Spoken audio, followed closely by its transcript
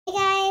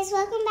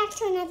welcome back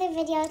to another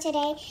video.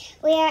 Today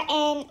we are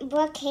in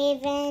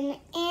Brookhaven,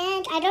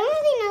 and I don't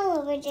really know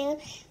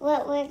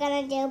what we're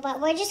gonna do,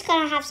 but we're just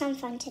gonna have some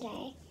fun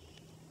today.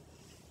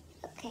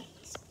 Okay.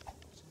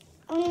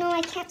 Oh no,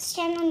 I can't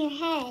stand on your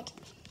head.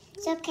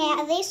 It's okay,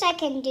 at least I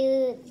can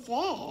do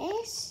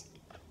this.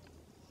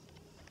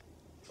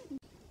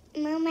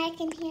 Mom, I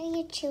can hear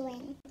you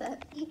chewing.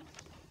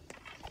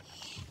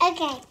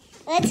 Okay,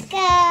 let's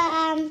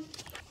go.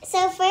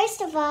 So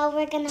first of all,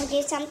 we're gonna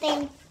do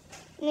something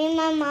me and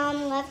my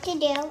mom love to do.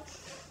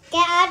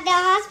 Get out of the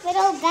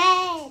hospital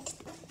bed.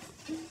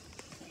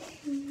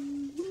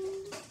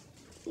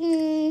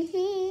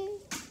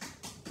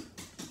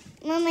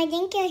 Mom, I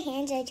think your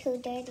hands are too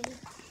dirty.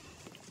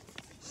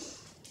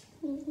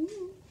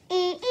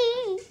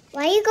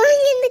 Why are you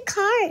going in the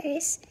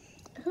cars?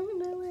 I don't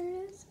know where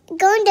it is.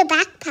 Go in the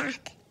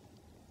backpack.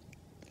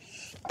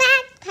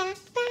 Backpack.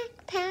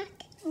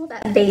 Oh,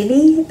 that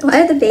baby?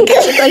 Why do the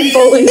babies look like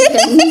bowling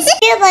pins?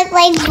 They look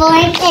like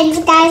bowling pins,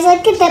 guys.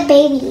 Look at the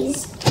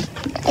babies.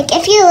 Like,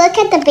 if you look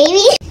at the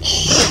babies,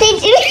 they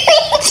do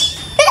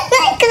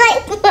look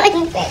like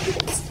bowling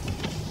pins.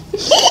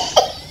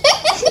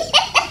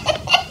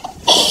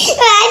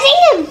 I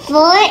think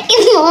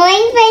the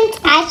bowling pins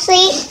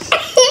actually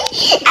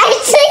have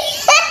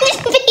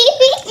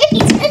baby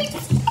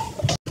faces.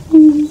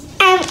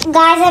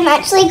 Guys, I'm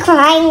actually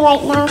crying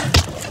right now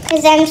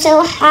because I'm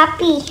so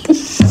happy.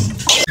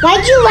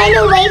 Why'd you run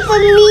away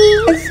from me?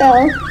 I fell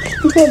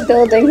into a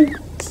building.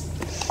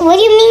 What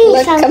do you mean you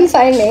Look, fell? come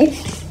find me.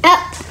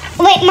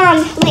 Wait, Mom.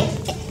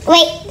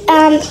 Wait,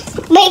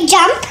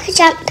 jump.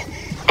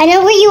 I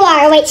know where you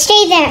are. Wait,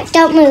 stay there.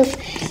 Don't move.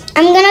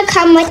 I'm gonna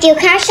come with you.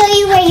 Can I show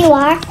you where you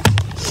are?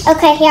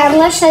 Okay, here, I'm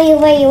gonna show you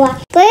where you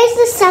are. Where's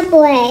the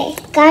subway?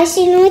 Guys,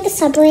 do you know where the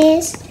subway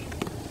is?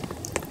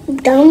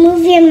 Don't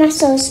move your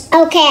muscles.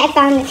 Okay, I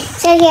found it.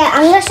 So here,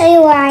 I'm gonna show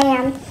you where I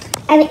am.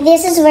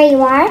 This is where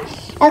you are.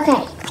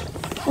 Okay,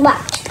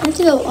 watch. I have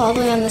to go all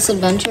the way on this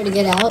adventure to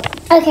get out.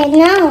 Okay,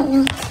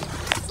 no.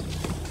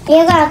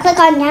 You're gonna click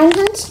on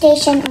downtown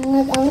station. I'm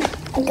gonna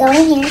go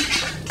in here.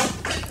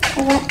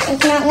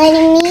 It's not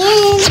letting me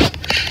in.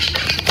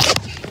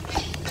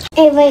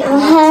 Hey, wait,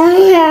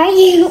 where are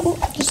you?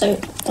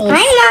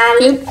 Hi,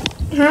 Mom.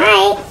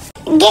 Hi.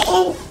 Get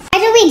in. How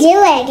did we do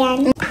it again?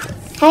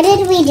 How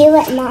did we do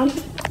it, Mom?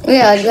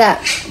 Yeah, like that.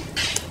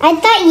 I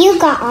thought you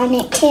got on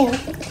it too.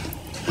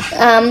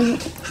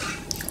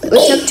 We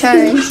took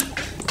turns.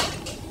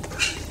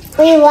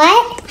 Wait,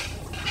 what?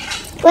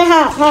 Wait,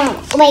 hold on.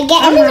 Wait,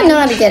 get in. I don't even know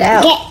how to get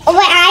out.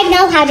 I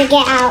know how to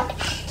get out.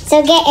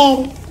 So get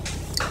in.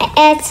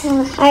 It's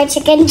hard to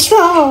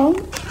control.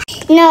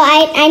 No,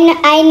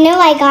 I know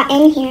I got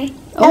in here.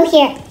 Oh,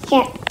 here.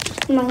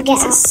 Come on, get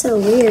out. This is so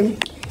weird.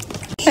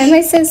 Why am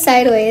I so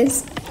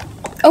sideways?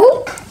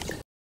 Oh!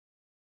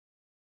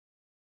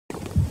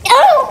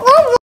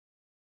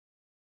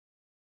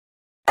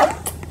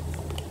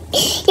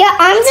 Your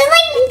arms are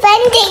like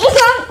bending.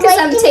 Because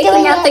I'm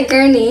taking out the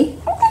gurney.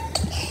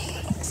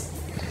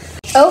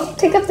 Oh,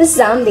 pick up this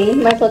zombie,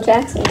 Michael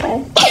Jackson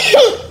guy.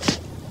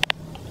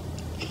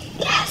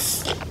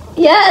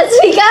 Yes,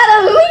 we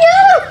got him!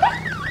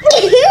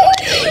 Yes!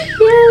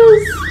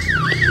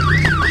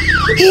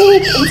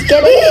 Let's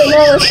get in the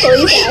middle of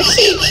police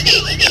action.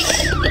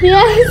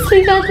 Yes, we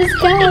got this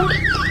guy.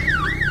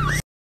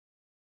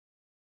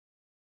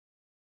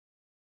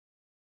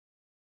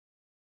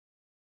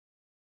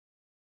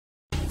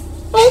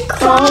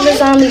 Oh, the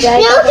zombie guy.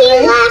 No, he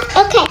left.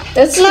 Okay.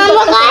 Mom,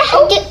 we're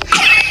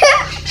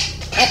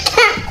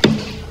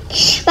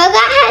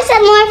gonna have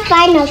some more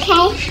fun,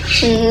 okay?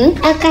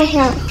 Okay,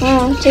 here.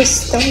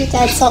 Just don't eat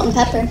that salt and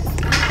pepper.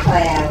 Oh,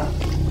 yeah.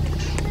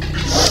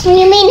 What do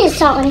you mean it's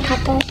salt and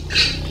pepper?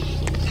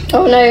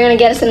 Oh, no, you're gonna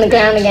get us in the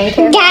ground again,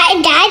 Karen.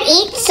 Dad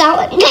eats salt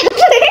and pepper.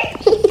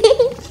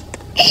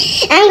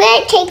 I'm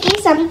gonna take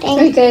you something.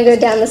 Are you gonna go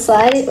down the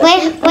slide? Wait,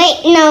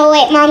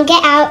 Mom,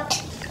 get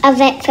out of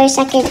it for a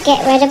second.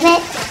 Get rid of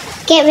it.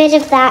 Get rid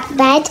of that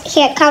bed.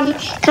 Here, come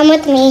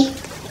with me.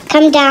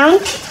 Come down.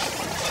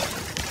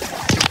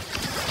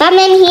 Come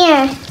in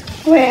here.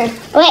 Where?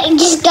 Wait,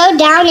 just go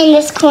down in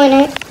this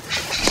corner.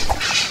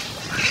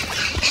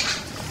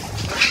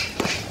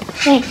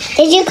 Wait,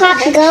 did you go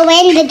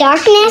in the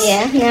darkness?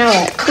 Yeah, now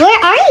what? Where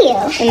are you?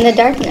 In the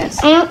darkness.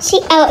 I don't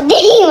see. Oh,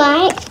 there you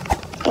are.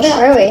 Where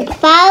are we?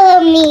 Follow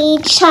me,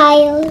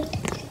 child.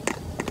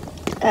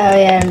 Oh,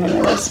 yeah, I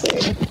remember this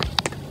weird.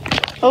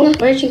 Oh,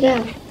 where'd you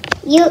go?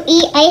 You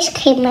eat ice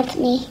cream with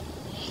me.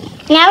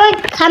 Now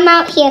come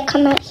out here.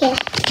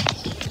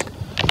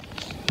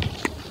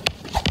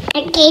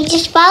 Okay,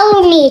 just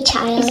follow me,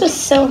 child. This is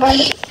so hard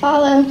to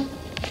follow.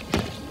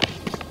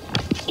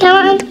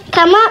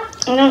 Come up.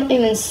 I don't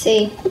even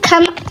see.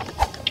 Come.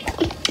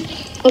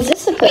 Was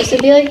this supposed to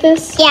be like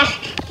this? Yeah.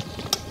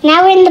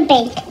 Now we're in the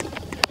bank.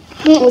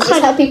 Was this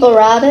how people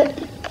rob it?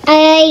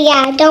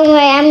 Yeah, don't worry.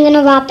 I'm going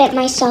to rob it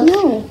myself.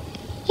 No.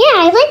 Yeah,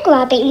 I like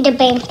robbing the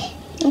bank.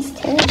 That's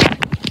terrible.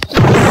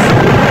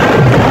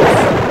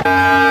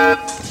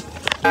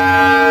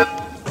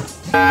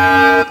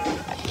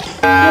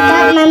 I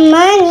got my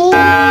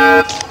money.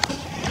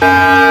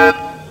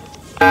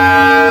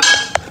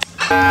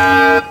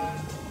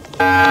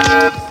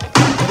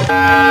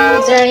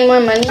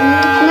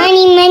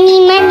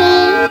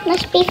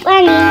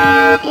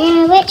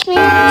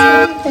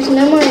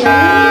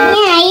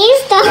 Yeah, you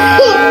stole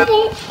it.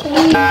 Do you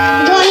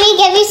want me to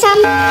give you some?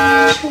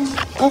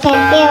 Okay,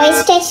 here, wait,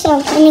 stay still.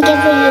 Let me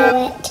give you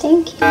it.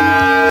 Thank you.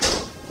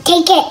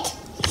 Take it.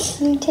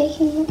 I'm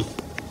taking it.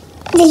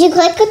 Did you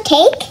click a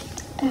take?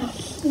 Oh,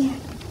 yeah.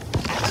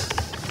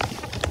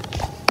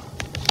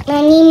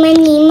 Money,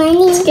 money,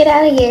 money. Let's get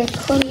out of here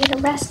before we get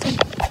arrested.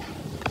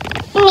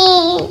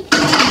 Me.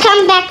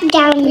 Come back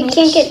down. We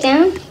can't get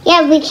down?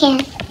 Yeah, we can.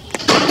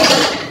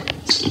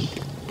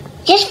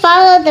 Just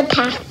follow the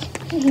path.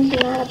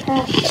 Not a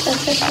path, but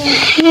that's okay.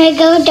 I'm gonna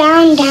go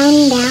down,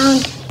 down,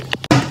 down.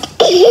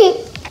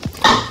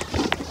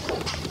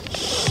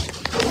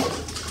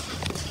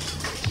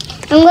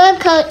 I'm gonna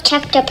go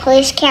check the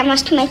police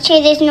cameras to make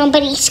sure there's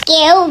nobody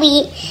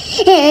scary.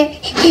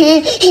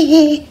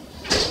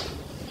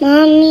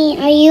 Mommy,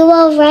 are you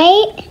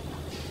alright?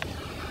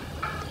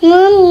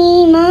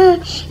 Mommy,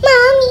 Mommy.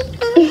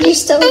 You're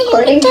still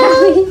recording,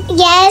 Mommy?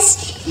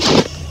 Yes.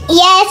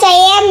 Yes, I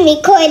am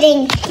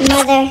recording,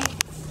 Mother.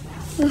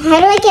 How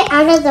do I get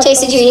out of the Chase,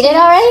 did you eat it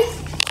already?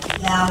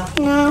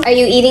 No. Are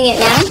you eating it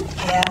now?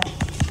 Yeah.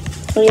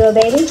 Were you a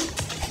baby?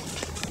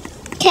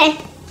 Okay.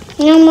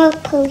 No more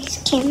police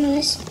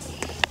cameras.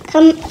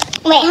 Come.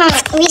 Wait, hold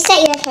on.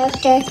 Reset your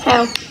character.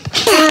 How?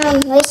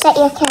 Reset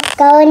your character.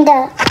 Go in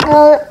the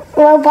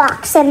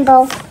Roblox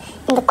symbol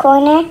in the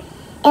corner.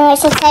 And it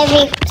says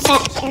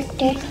reset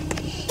character.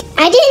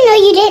 I didn't know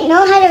you didn't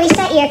know how to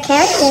reset your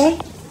character.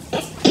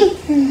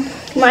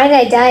 Why did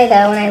I die,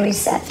 though, when I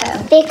reset,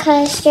 though?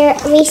 Because you're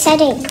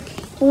resetting.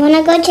 You want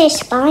to go to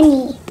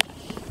Spawny.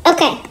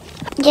 Okay.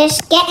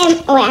 Just get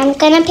him. Wait, I'm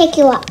going to pick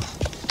you up.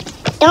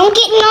 Don't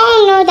get,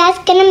 no, that's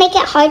going to make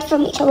it hard for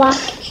me to walk.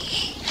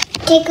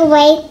 Take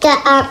away the,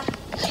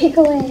 Take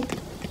away.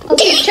 Oh,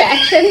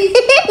 distraction.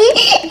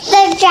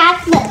 the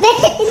drop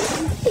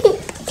button.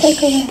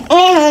 Take away.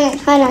 Wait,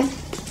 hold on.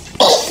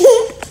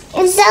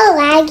 It's so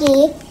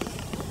laggy.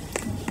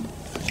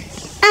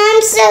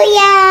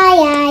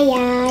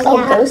 Yeah. Oh,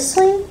 ghost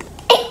swing?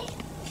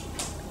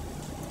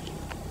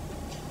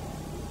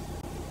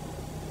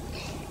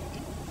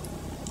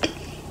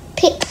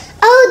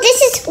 Oh,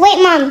 this is, wait,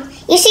 Mom.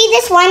 You see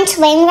this one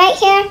swing right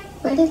here?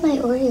 Where did my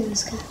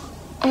Oreos go?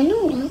 I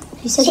don't know.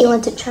 You said you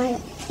wanted to try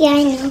it. Yeah,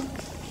 I know.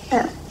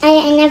 Oh.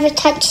 I never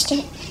touched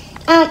it.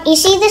 You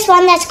see this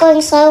one that's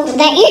going slow that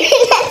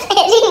that's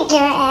hitting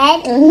your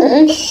head?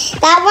 Mm-hmm.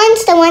 That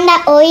one's the one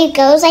that always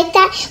goes like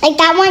that. Like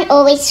that one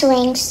always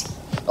swings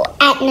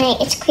at night.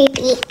 It's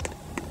creepy.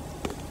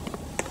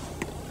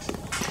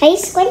 Are you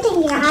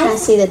squinting your I'm trying to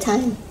eyes? see the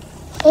time.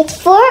 It's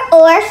 4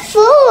 or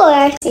 4.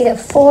 It's either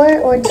 4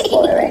 or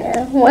 4 right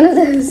now. One of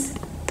those.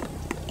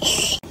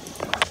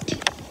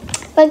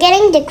 We're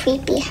getting the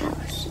creepy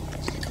house.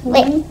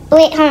 Wait,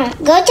 hold on.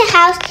 Go to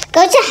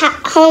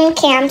home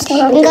cams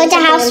and go to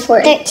house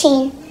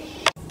 13.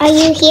 Are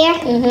you here?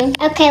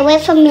 Mm-hmm. Okay,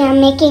 wait for me. I'm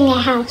making a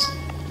house.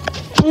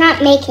 I'm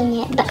not making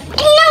it, but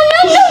no.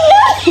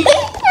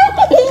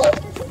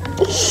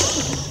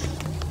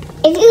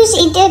 If you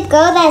see the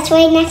girl that's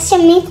right next to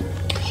me,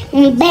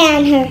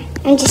 ban her.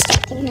 I'm just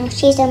joking. No,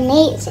 she's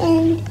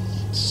amazing.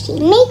 She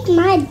make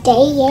my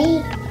day,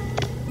 yay.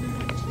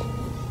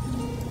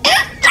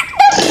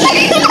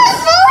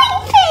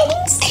 Falling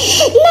things.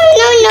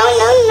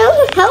 No.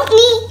 Help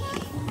me.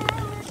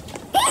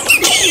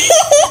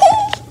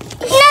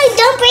 No,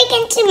 don't break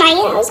into my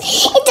house.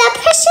 It's a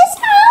precious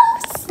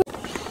house.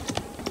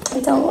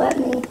 Don't let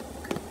me.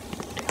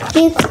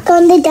 You click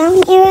on the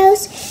down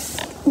arrows.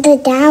 The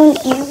down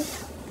arrow.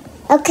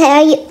 Okay,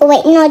 are you?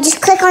 Wait, no,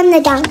 just click on the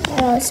down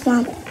arrows,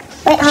 Mom.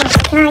 Wait,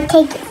 can I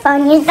take your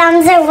phone? Your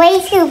thumbs are way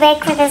too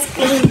big for the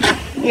screen.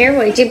 You're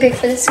way too big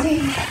for the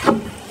screen.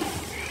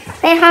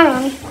 Wait, hold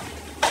on.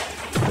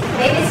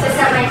 Maybe it's just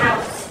not my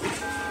house.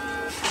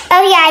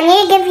 Oh yeah, I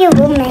need to give you a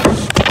roommate.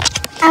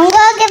 I'm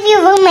gonna give you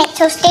a roommate,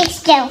 so stay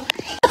still.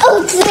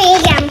 Oh, 3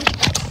 a.m.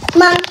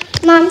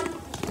 Mom.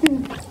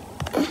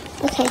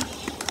 Okay.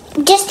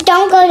 Just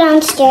don't go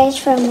downstairs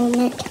for a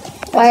moment.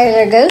 Why are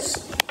there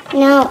ghosts?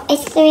 No,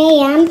 it's 3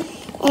 a.m.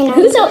 and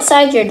Who's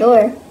outside your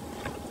door?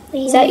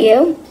 Is that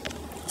you?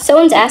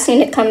 Someone's asking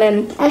to come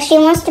in. Oh, she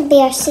wants to be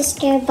our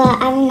sister, but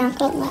I'm not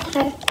gonna let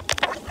her.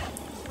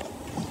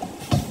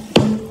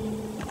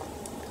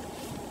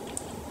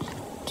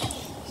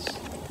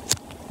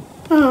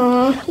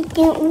 Aw, it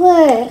didn't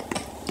work.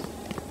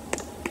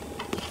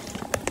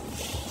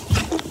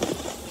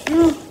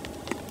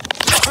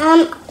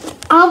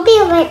 I'll be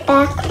right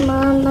back,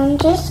 Mom. I'm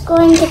just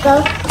going to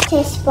go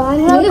to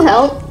spawn. Can you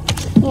help?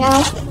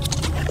 No.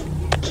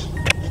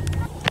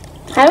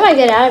 How do I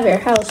get out of your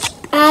house?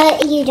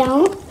 You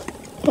don't.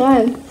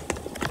 Why?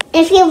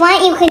 If you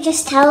want, you could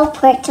just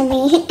teleport to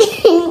me.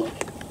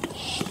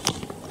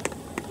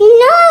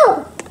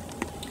 No!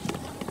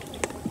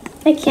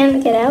 I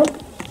can't get out.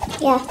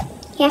 Yeah,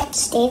 you have to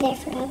stay there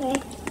forever.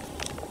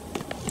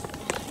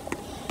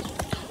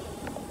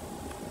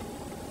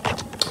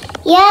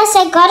 Yes,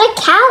 I got a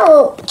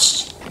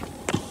couch.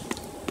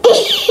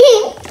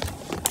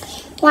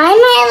 Why am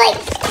I like...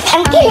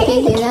 I'm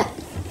Can you do that?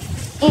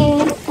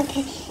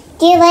 Okay.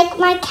 Do you like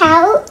my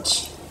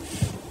couch?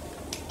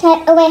 Okay,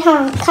 oh wait, hold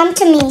on. Come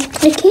to me.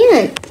 I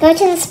can't. Go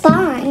to the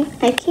spawn.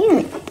 I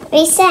can't.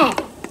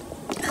 Reset.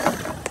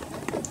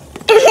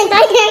 I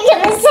thought you were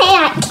gonna say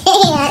I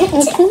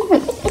can't.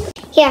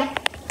 Here.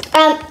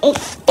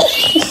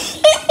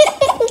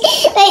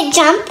 Wait,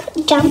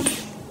 jump.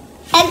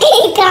 Okay,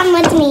 come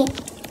with me.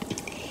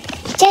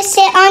 Just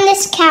sit on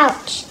this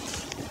couch.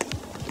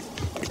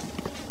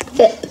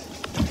 Fit.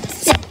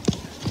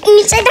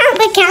 You sit on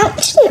the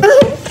couch.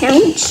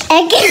 Couch? A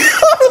couch.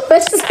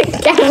 What's a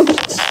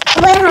couch?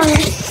 Wait, hold on.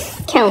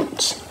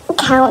 Couch.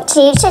 Couch.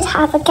 You should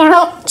have a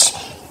couch.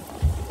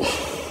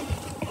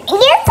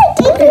 Yes, I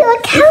gave you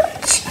a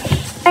couch.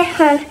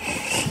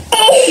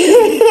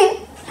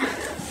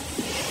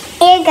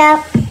 Here you go.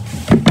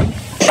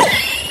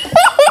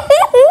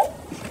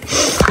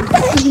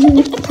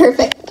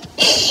 Perfect.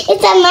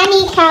 It's a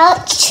money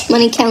couch.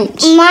 Money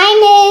couch.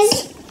 Mine is.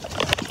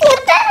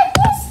 What the heck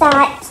is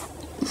that?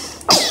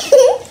 I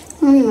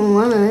don't even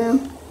want to know.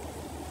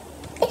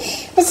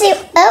 Is it?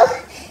 Oh,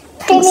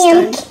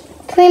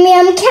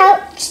 premium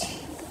couch.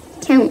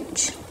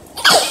 Couch.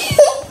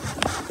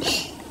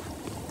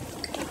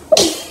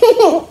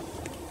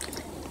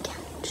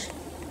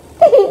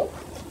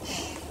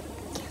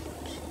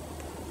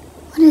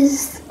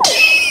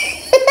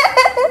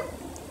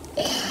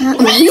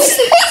 What is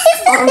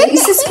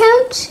Lisa's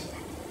couch?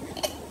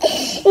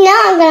 No,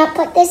 I'm gonna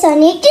put this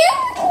on you too.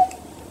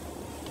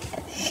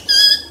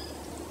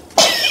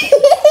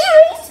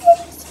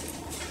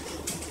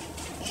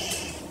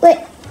 Wait.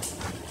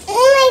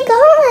 Oh my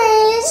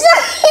gosh.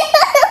 It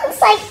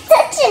looks like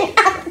such an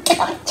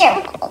uncomfortable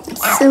couch.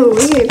 So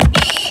weird.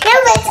 No,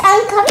 but it's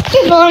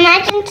uncomfortable.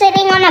 Imagine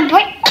sitting on a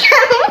brick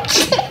couch.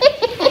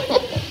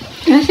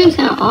 That seems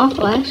kind of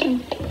awful, actually.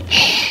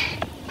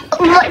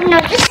 What? No,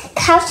 this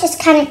couch is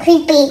kind of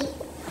creepy.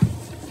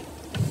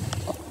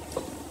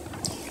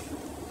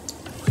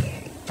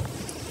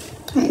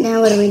 Right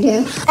now, what do we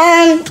do?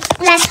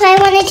 That's what I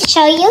wanted to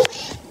show you,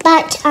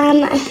 but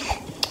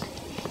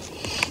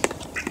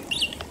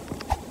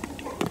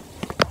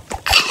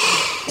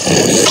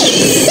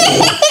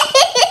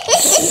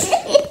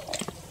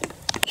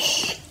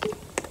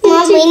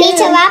Mom, we need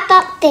to wrap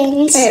up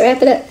things. All right,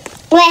 wrap it up.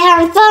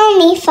 Wait, follow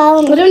me.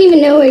 I don't even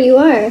know where you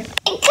are.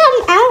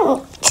 Come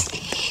out.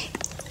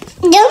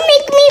 Don't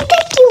make me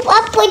pick you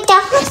up with the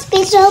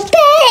hospital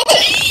bed.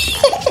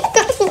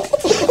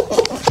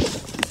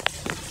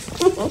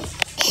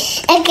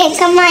 Okay,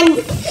 come on.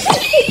 Wait,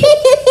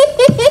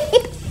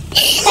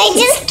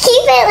 just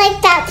keep it like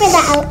that for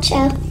the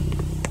outro.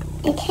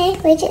 Okay,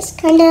 we're just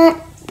gonna...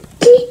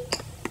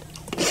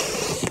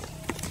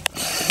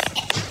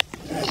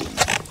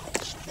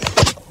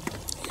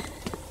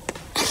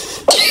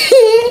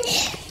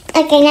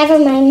 Okay, never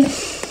mind.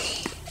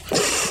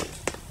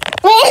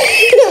 Wait,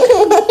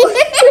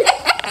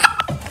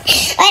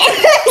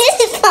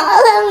 just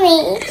follow me.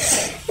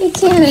 I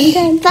can't. I'm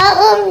done.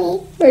 Follow me.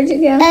 Where'd you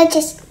go?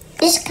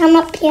 Just come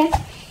up here.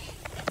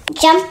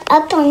 Jump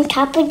up on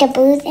top of the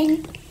blue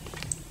thing.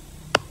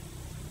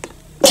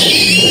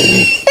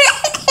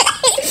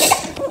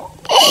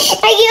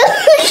 Are you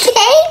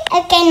okay?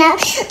 Okay, now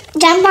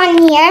jump on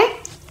here.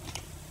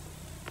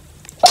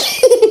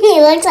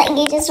 It looks like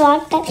you just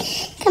walked up.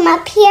 Come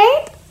up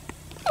here.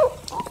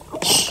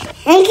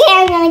 Okay,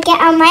 I'm gonna get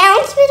on my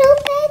hospital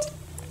bed.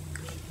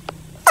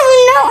 Oh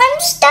no, I'm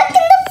stuck in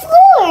the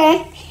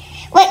floor.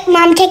 Wait,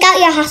 Mom, take out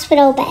your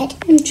hospital bed.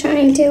 I'm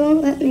trying to.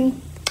 Won't let me.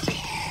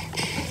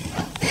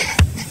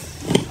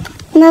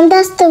 Mom,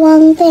 that's the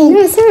wrong thing. No,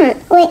 it's not.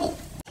 Wait.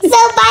 So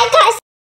bye guys.